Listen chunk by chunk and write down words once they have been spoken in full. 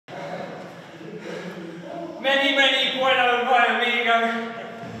Many bueno, my amigo.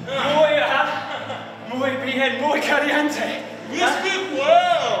 Muy bien, muy caliente. You speak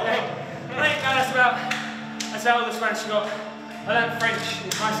well. Mate, no, that's all the Spanish I got. I learned French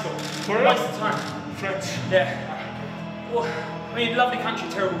in high school. For Most of the time. French. Yeah. Well, I mean, lovely country,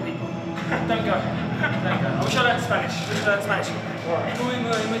 terrible people. Don't go. I wish I learned Spanish. I wish I learned Spanish.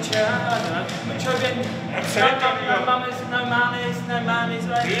 Mucho, I don't know. Mucho bien. No mames,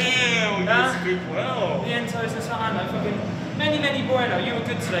 right? Damn, you speak well. Vientos, that's what I know. Fucking many bueno. You were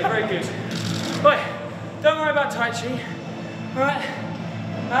good today, very good. But don't worry about Tai Chi. Alright?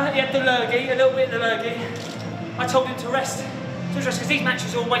 He had the lurgy, a little bit of the lurgy. I told him to rest. Because these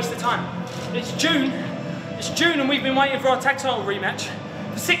matches are all a waste of time. It's June and we've been waiting for our tag title rematch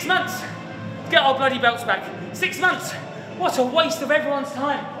for 6 months to get our bloody belts back. 6 months! What a waste of everyone's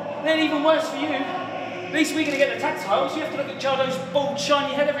time. And then even worse for you, at least we're going to get the tag titles. You have to look at Jado's bald,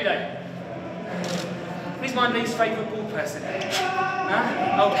 shiny head every day. He's my least favourite bald person.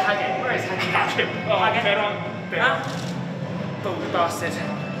 Huh? Old Haggett. Where is Haggett? Haggett? Bald bastard.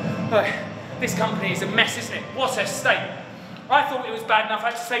 Look, this company is a mess, isn't it? What a state. I thought it was bad enough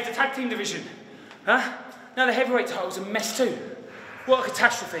I had to save the tag team division. Huh? Now the heavyweight title's a mess too. What a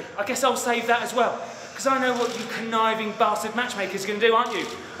catastrophe. I guess I'll save that as well. Because I know what you conniving bastard matchmakers are going to do, aren't you?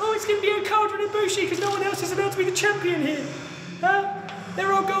 Oh, it's going to be Okada and Ibushi because no one else is allowed to be the champion here. Huh?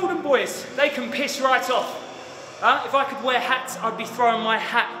 They're all golden boys. They can piss right off. If I could wear hats, I'd be throwing my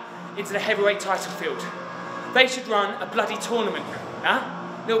hat into the heavyweight title field. They should run a bloody tournament.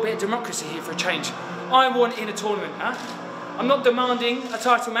 A little bit of democracy here for a change. I want in a tournament. I'm not demanding a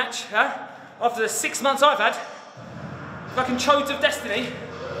title match. After the 6 months I've had, fucking chodes of destiny.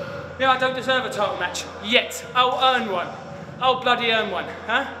 Yeah, I don't deserve a title match yet. I'll earn one. I'll bloody earn one.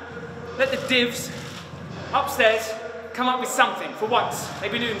 Let the divs upstairs come up with something for once.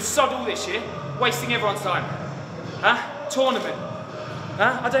 They've been doing sod all this year, wasting everyone's time. Tournament.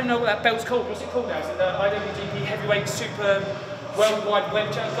 I don't know what that belt's called. What's it called now? Is it the IWGP Heavyweight Super Worldwide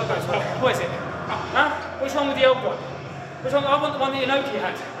Web Challenge? God knows what is it? What's wrong with the old one? What's wrong? I want the one that Inoki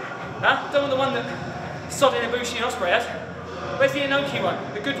had. I don't want the one that Soddin, Ibushi and Ospreay had. Where's the Inoki one?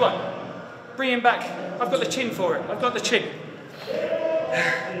 The good one. Bring him back. I've got the chin for it. I've got the chin.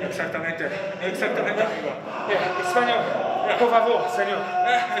 Exactamente. Yeah, español. Por favor, señor.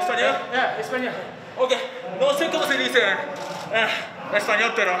 ¿Español? Yeah, español. Ok, no sé cómo se dice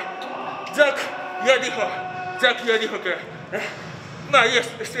español, pero Zack ya dijo que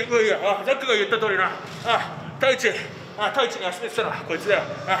estoy muy bien. Zack が言った通りな。太一にはスミスなこいつだよ。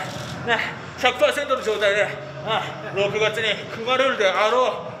100% の状態で6月に組まれるであろ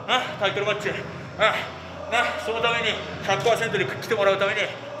うタイトルマッチ。そのために 100% に来てもらうために。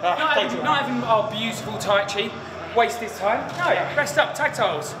Not even our beautiful Tai Chi waste his time. No, rest up, tag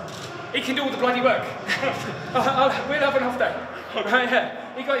titles. He can do all the bloody work. We'll have an off day. Right, yeah.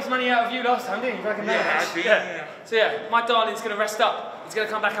 He got his money out of you last time, didn't he? Yeah. So yeah, my darling's going to rest up. He's going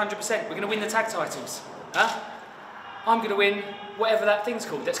to come back 100%. We're going to win the tag titles. I'm going to win whatever that thing's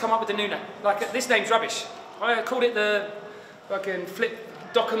called. Let's come up with a new name. Like, this name's rubbish. I called it the fucking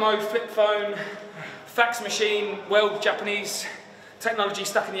Docomo, flip phone, fax machine, world Japanese technology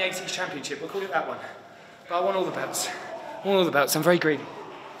stuck in the 80s championship. We'll call it that one. But I want all the belts. I want all the belts. I'm very greedy.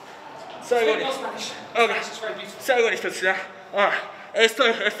 最後に一つね。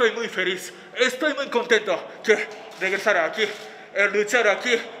Estoy muy feliz. Estoy muy contento que regresar aquí, luchar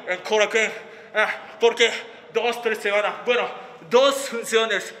aquí en Korakuen, porque 2-3 semanas, bueno, 2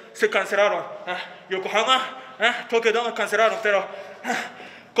 funciones se cancelaron. Yokohama, Tokyo Dome cancelaron, pero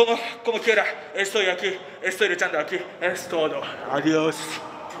como quiera, estoy aquí, estoy luchando aquí. Es todo. Adiós.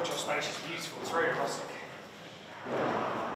 Your Spanish is beautiful. It's very impressive.